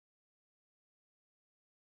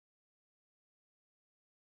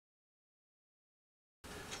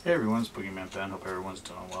Hey everyone, it's Boogeyman Ben. Hope everyone's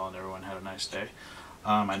doing well and everyone had a nice day.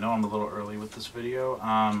 I know I'm a little early with this video.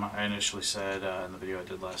 I initially said in the video I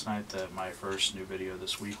did last night that my first new video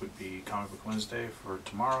this week would be Comic Book Wednesday for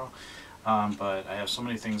tomorrow. But I have so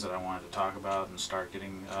many things that I wanted to talk about and start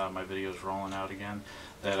getting my videos rolling out again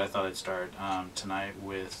that I thought I'd start tonight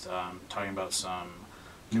with talking about some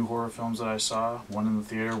new horror films that I saw, one in the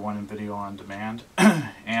theater, one in video on demand,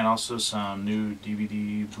 and also some new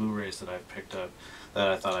DVD Blu-rays that I've picked up that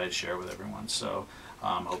I thought I'd share with everyone. So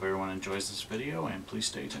hope everyone enjoys this video and please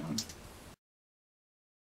stay tuned.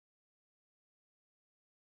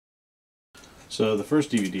 So the first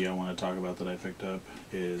DVD I want to talk about that I picked up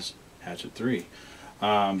is Hatchet 3.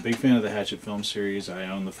 Big fan of the Hatchet film series. I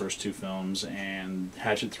own the first two films, and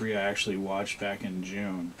Hatchet 3 I actually watched back in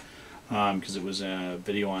June because it was a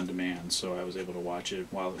video on demand, so I was able to watch it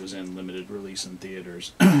while it was in limited release in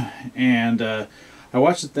theaters. And I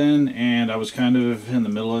watched it then, and I was kind of in the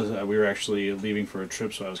middle of we were actually leaving for a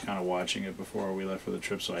trip, so I was kind of watching it before we left for the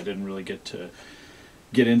trip, so I didn't really get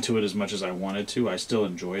into it as much as I wanted to. I still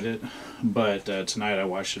enjoyed it, but tonight I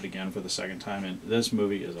watched it again for the second time, and this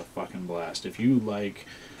movie is a fucking blast. If you like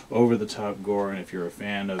over-the-top gore, and if you're a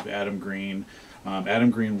fan of Adam Green, Adam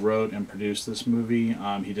Green wrote and produced this movie.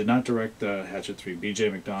 He did not direct Hatchet 3. B.J.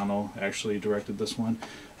 McDonnell actually directed this one,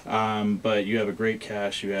 but you have a great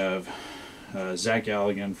cast. You have Zach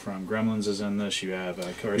Galligan from Gremlins is in this. You have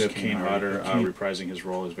Kane Hodder reprising his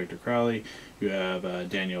role as Victor Crowley. You have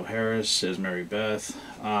Danielle Harris as Mary Beth.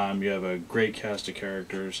 You have a great cast of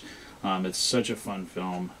characters. It's such a fun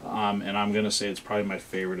film, and I'm going to say it's probably my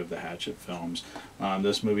favorite of the Hatchet films.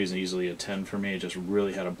 This movie is easily a 10 for me. I just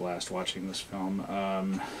really had a blast watching this film,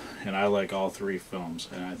 and I like all three films,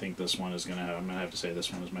 and I think this one is I'm going to have to say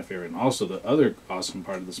this one is my favorite. And also the other awesome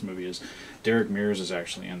part of this movie is Derek Mears is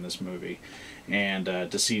actually in this movie, and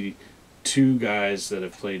to see two guys that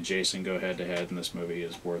have played Jason go head-to-head in this movie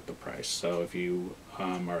is worth the price. So if you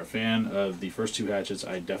are a fan of the first two Hatchets,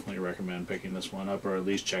 I definitely recommend picking this one up or at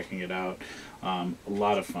least checking it out. A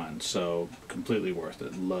lot of fun, so completely worth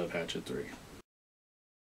it. Love Hatchet 3.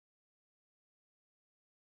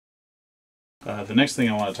 The next thing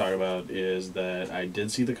I want to talk about is that I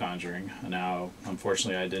did see The Conjuring. Now,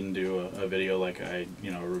 unfortunately, I didn't do a video like a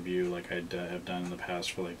review like I'd have done in the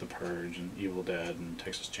past for like The Purge and Evil Dead and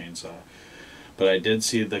Texas Chainsaw. But I did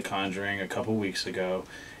see The Conjuring a couple weeks ago,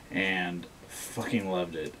 and fucking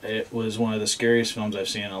loved it. It was one of the scariest films I've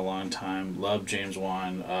seen in a long time. Loved James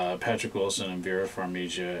Wan. Patrick Wilson and Vera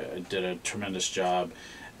Farmiga did a tremendous job.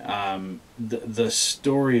 The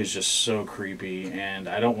story is just so creepy, and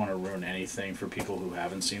I don't want to ruin anything for people who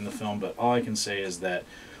haven't seen the film, but all I can say is that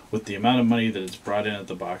with the amount of money that it's brought in at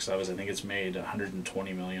the box office, I think it's made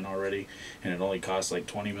 $120 million already, and it only cost like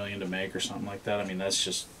 $20 million to make or something like that. I mean, that's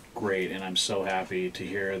just great, and I'm so happy to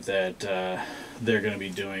hear that they're going to be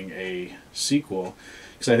doing a sequel,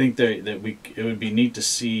 because I think it would be neat to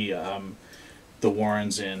see the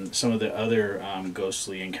Warrens in some of the other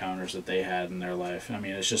ghostly encounters that they had in their life. I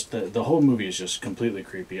mean, it's just the whole movie is just completely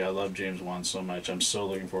creepy. I love James Wan so much. I'm so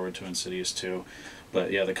looking forward to Insidious 2.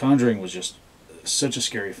 But yeah, The Conjuring was just such a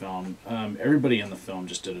scary film. Everybody in the film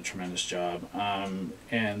just did a tremendous job.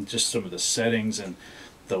 And just some of the settings and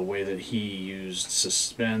the way that he used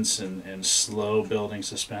suspense and slow building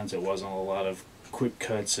suspense. It wasn't a lot of quick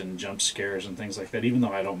cuts and jump scares and things like that. Even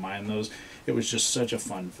though I don't mind those, it was just such a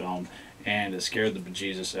fun film, and it scared the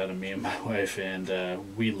bejesus out of me and my wife, and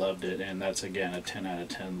we loved it. And that's, again, a 10 out of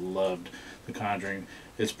 10. Loved The Conjuring.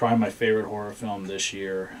 It's probably my favorite horror film this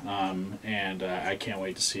year, and I can't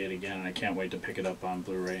wait to see it again, and I can't wait to pick it up on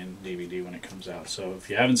Blu-ray and DVD when it comes out. So if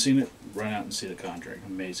you haven't seen it, run out and see The Conjuring.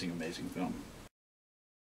 Amazing, amazing film.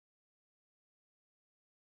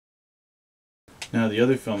 Now, the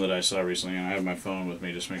other film that I saw recently, and I have my phone with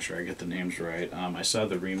me just to make sure I get the names right, I saw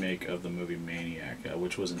the remake of the movie Maniac,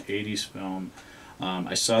 which was an 80s film.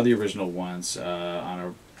 I saw the original once on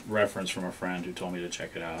a reference from a friend who told me to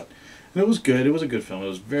check it out. And it was good. It was a good film. It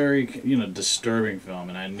was very, disturbing film,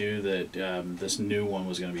 and I knew that this new one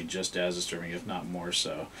was going to be just as disturbing, if not more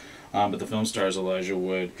so. But the film stars Elijah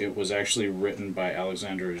Wood. It was actually written by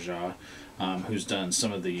Alexander Aja, who's done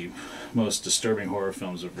some of the most disturbing horror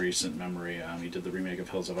films of recent memory. He did the remake of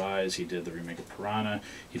Hills of Eyes, he did the remake of Piranha,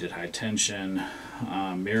 he did High Tension,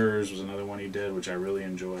 Mirrors was another one he did, which I really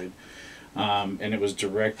enjoyed. And it was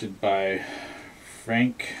directed by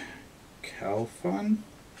Frank Calfon.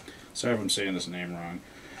 Sorry if I'm saying this name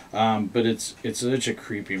wrong. But it's such a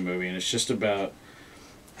creepy movie, and it's just about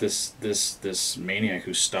this maniac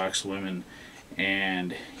who stalks women,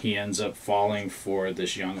 and he ends up falling for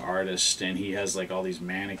this young artist, and he has like all these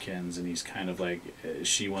mannequins, and he's kind of like,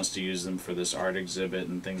 she wants to use them for this art exhibit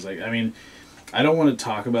and things like, I mean, I don't want to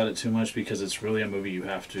talk about it too much because it's really a movie you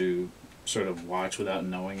have to sort of watch without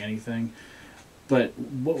knowing anything. But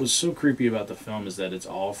what was so creepy about the film is that it's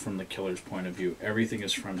all from the killer's point of view. Everything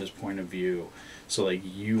is from his point of view. So like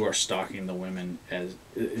you are stalking the women as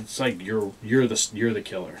it's like you're the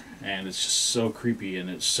killer, and it's just so creepy, and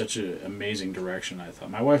it's such an amazing direction. I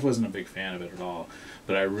thought my wife wasn't a big fan of it at all,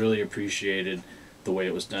 but I really appreciated the way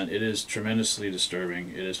it was done. It is tremendously disturbing.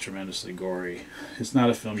 It is tremendously gory. It's not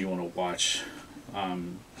a film you want to watch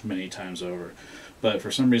many times over, but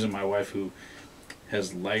for some reason my wife, who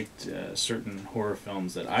has liked certain horror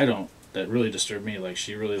films that I don't, that really disturb me, like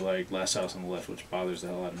she really liked Last House on the Left, which bothers the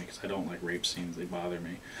hell out of me because I don't like rape scenes, they bother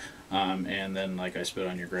me. And then like I Spit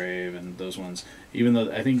on Your Grave and those ones, even though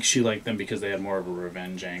I think she liked them because they had more of a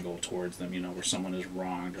revenge angle towards them, you know, where someone is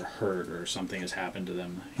wronged or hurt or something has happened to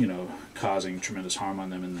them, you know, causing tremendous harm on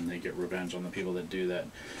them, and then they get revenge on the people that do that.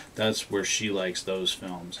 That's where she likes those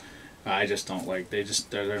films. I just don't like,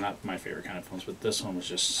 they're not my favorite kind of films, but this one was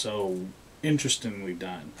just so interestingly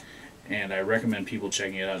done, and I recommend people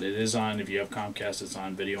checking it out. It is on, if you have Comcast, it's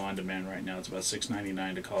on video on demand right now. It's about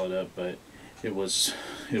 $6.99 to call it up, but it was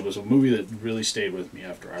a movie that really stayed with me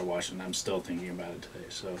after I watched it, and I'm still thinking about it today.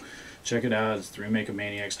 So check it out. It's The Remake of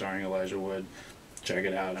Maniac starring Elijah Wood. Check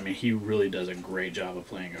it out. I mean, he really does a great job of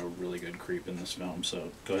playing a really good creep in this film, so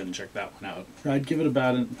go ahead and check that one out. I'd give it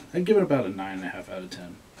about a 9.5 out of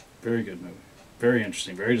 10. Very good movie. Very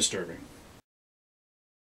interesting, very disturbing.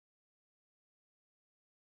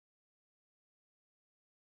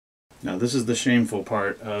 Now this is the shameful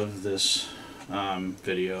part of this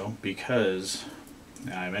video, because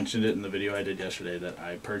I mentioned it in the video I did yesterday that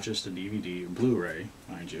I purchased a DVD, Blu-ray,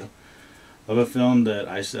 mind you, of a film that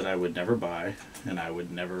I said I would never buy and I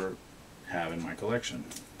would never have in my collection.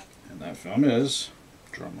 And that film is,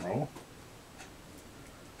 drumroll,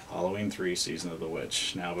 Halloween 3 Season of the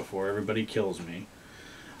Witch. Now before everybody kills me,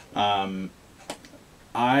 I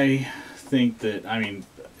think that, I mean,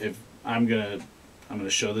 if I'm going to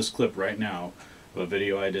show this clip right now of a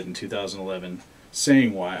video I did in 2011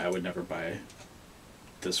 saying why I would never buy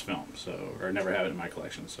this film, so, or never have it in my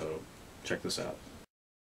collection. So check this out.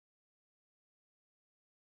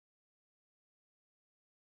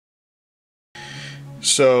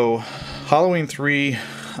 So Halloween 3,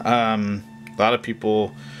 a lot of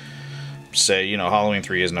people say, you know, Halloween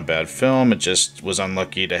 3 isn't a bad film, it just was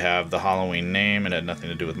unlucky to have the Halloween name and had nothing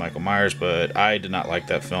to do with Michael Myers, but I did not like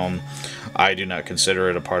that film. I do not consider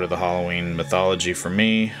it a part of the Halloween mythology for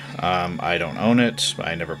me. I don't own it,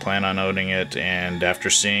 I never plan on owning it, and after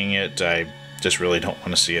seeing it, I just really don't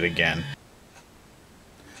want to see it again.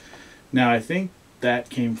 Now, I think that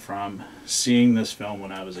came from seeing this film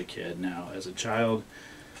when I was a kid. Now, as a child,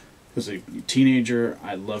 as a teenager,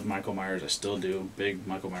 I loved Michael Myers. I still do. Big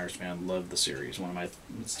Michael Myers fan. Love the series.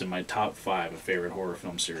 It's in my top 5 of favorite horror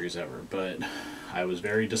film series ever. But I was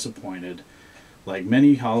very disappointed, like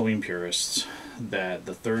many Halloween purists, that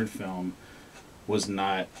the third film was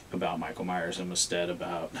not about Michael Myers and was instead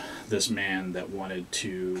about this man that wanted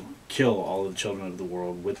to kill all the children of the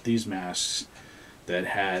world with these masks that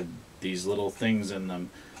had these little things in them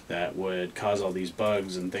that would cause all these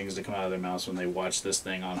bugs and things to come out of their mouths when they watched this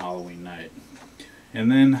thing on Halloween night.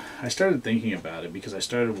 And then I started thinking about it because I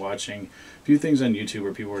started watching a few things on YouTube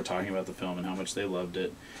where people were talking about the film and how much they loved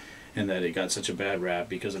it, and that it got such a bad rap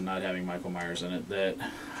because of not having Michael Myers in it, that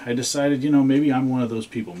I decided, you know, maybe I'm one of those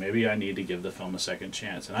people. Maybe I need to give the film a second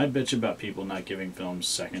chance. And I bitch about people not giving films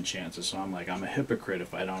second chances, so I'm like, I'm a hypocrite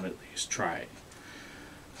if I don't at least try it.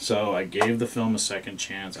 So I gave the film a second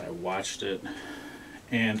chance. I watched it,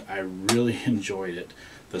 and I really enjoyed it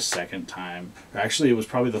the second time. Actually, it was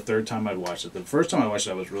probably the third time I'd watched it. The first time I watched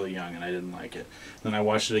it, I was really young and I didn't like it. Then I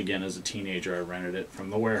watched it again as a teenager. I rented it from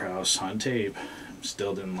the warehouse on tape.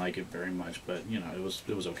 Still didn't like it very much, but you know, it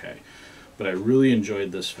was okay. But I really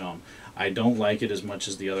enjoyed this film. I don't like it as much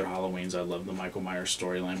as the other Halloweens. I love the Michael Myers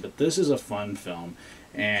storyline, but this is a fun film.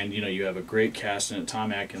 And, you know, you have a great cast in it.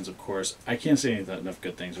 Tom Atkins, of course. I can't say enough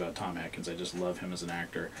good things about Tom Atkins. I just love him as an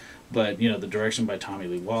actor. But, you know, the direction by Tommy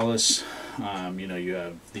Lee Wallace. You know, you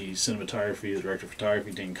have the cinematography, the director of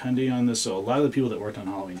photography, Dane Cundy on this. So a lot of the people that worked on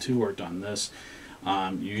Halloween 2 worked on this.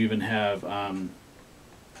 You even have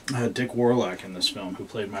Dick Warlock in this film, who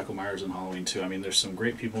played Michael Myers in Halloween 2. I mean, there's some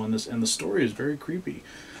great people in this. And the story is very creepy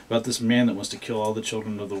about this man that wants to kill all the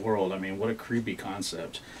children of the world. I mean, what a creepy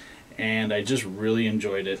concept. And I just really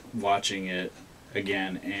enjoyed it, watching it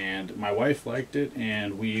again, and my wife liked it,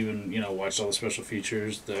 and we even, watched all the special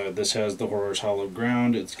features. This has The Horror's Hallowed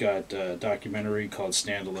Ground. It's got a documentary called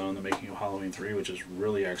Standalone, The Making of Halloween 3, which is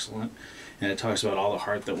really excellent, and it talks about all the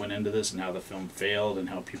heart that went into this and how the film failed and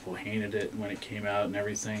how people hated it when it came out and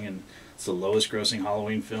everything, and it's the lowest grossing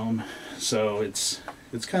Halloween film, so it's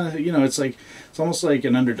kind of, it's almost like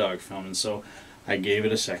an underdog film, and so I gave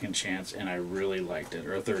it a second chance, and I really liked it,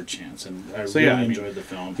 or a third chance, and I really enjoyed the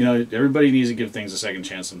film. Everybody needs to give things a second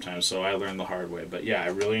chance sometimes, so I learned the hard way. But yeah, I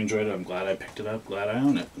really enjoyed it. I'm glad I picked it up. Glad I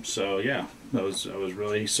own it. So yeah, I was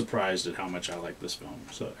really surprised at how much I liked this film.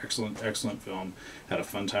 So excellent film. Had a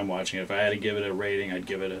fun time watching it. If I had to give it a rating, I'd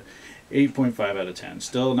give it a 8.5 out of 10.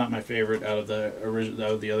 Still not my favorite out of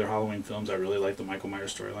the other Halloween films. I really like the Michael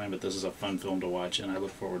Myers storyline, but this is a fun film to watch, and I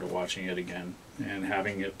look forward to watching it again and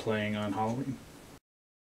having it playing on Halloween.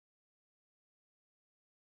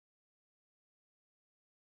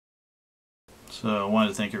 So I wanted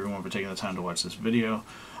to thank everyone for taking the time to watch this video.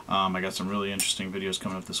 I got some really interesting videos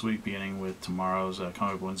coming up this week, beginning with tomorrow's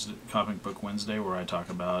Comic Book Wednesday, where I talk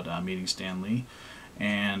about meeting Stan Lee.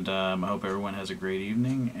 And I hope everyone has a great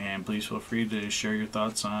evening, and please feel free to share your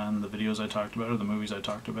thoughts on the videos I talked about or the movies I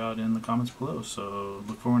talked about in the comments below. So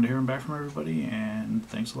look forward to hearing back from everybody, and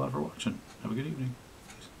thanks a lot for watching. Have a good evening.